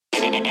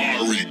I've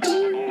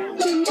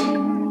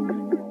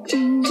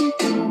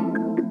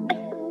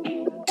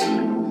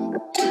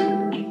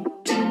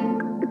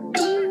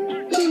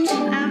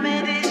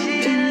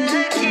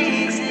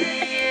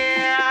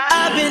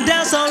been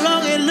down so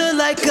long it look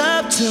like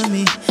up to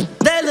me.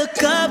 They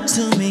look up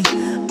to me.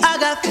 I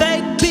got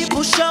fake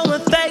people showing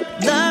fake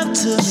love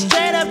to me.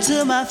 Straight up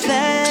to my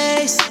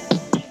face.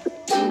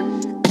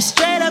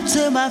 Straight up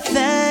to my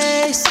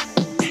face.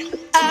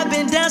 I've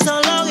been down so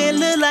long it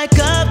look like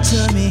up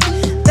to me.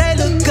 They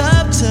look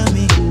up to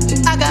me.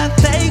 I got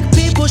fake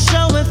people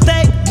showing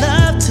fake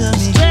love to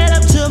me. Straight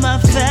up to my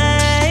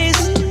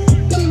face.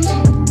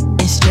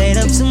 And straight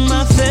up to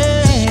my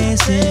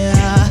face,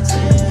 yeah.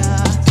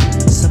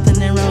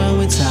 Something ain't right when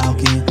we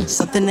talking.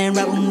 Something ain't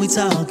right when we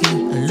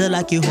talking. I look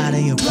like you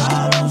hiding your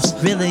problems.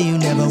 Really, you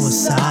never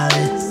was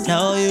solid.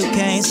 No, you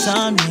can't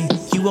sum me.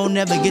 You won't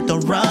never get to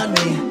run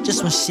me.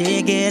 Just when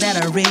shit get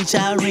out of reach,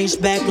 I reach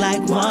back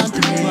like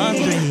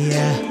 1-3,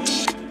 yeah.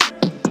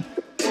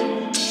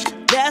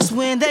 That's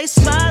when they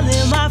smile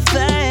in my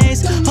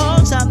face.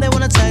 Whole time they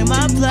wanna take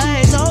my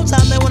place. Whole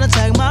time they wanna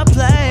take my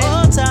place.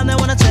 Whole time they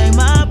wanna take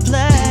my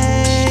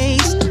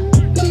place.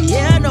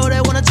 Yeah, I know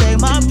they wanna take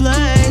my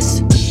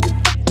place.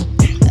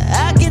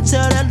 I can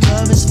tell that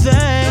love is fake.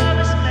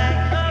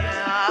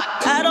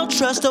 I don't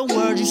trust a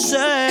word you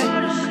say.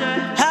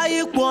 How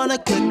you wanna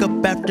click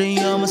up after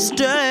your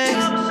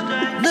mistakes?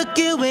 Look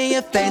you in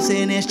your face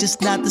and it's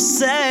just not the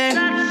same.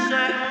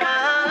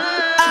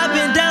 I've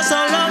been down so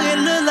long it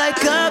look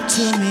like up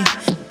to me.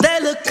 They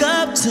look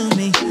up to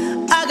me.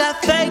 I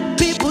got fake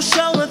people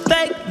showing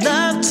fake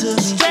love to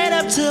me. Straight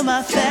up to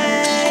my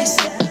face.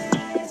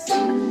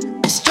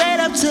 Straight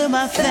up to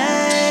my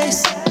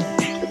face.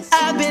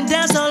 I've been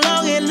down so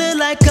long it look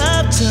like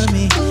up to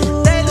me.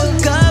 They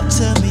look up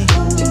to me.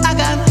 I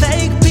got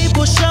fake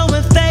people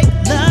showing fake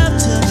love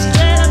to me.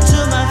 Straight up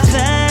to my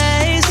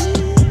face.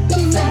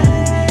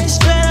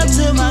 Straight up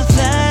to my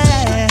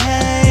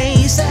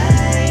face.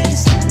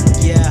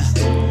 Yeah.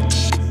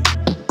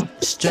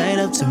 Straight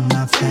up to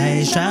my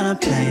face, tryna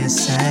play it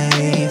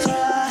safe.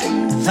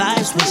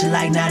 Vibes switching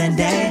like night and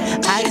day.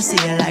 I can see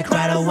it like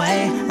right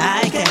away.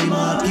 I came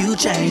up, you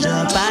changed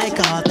up. I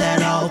caught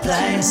that old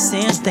place.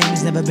 Since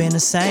things never been the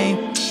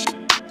same.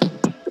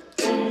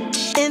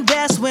 And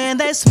that's when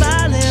they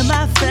smile in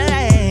my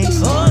face.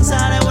 Whole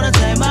time they wanna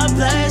take my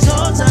place.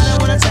 Whole time they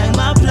wanna take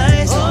my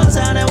place. Whole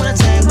time they wanna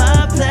take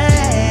my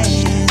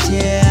place.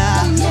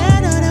 Yeah, yeah, I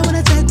know they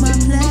wanna take my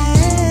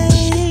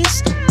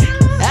place.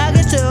 I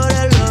can tell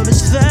that love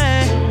is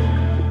fake.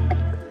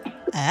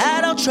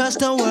 I don't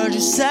trust a word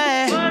you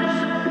say.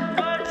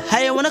 How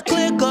you wanna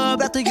click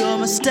up after your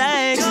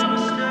mistakes?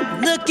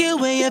 Look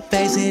you in your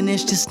face and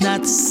it's just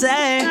not the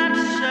same.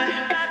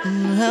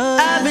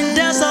 I've been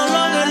down so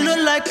long it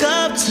look like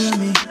up to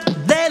me.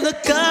 They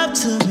look up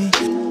to me.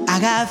 I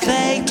got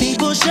fake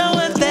people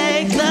showing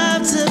fake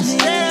love to me.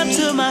 Straight up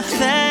to my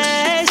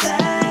face.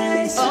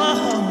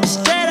 Oh,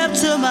 straight up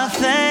to my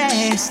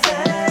face.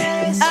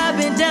 I've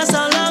been down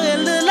so long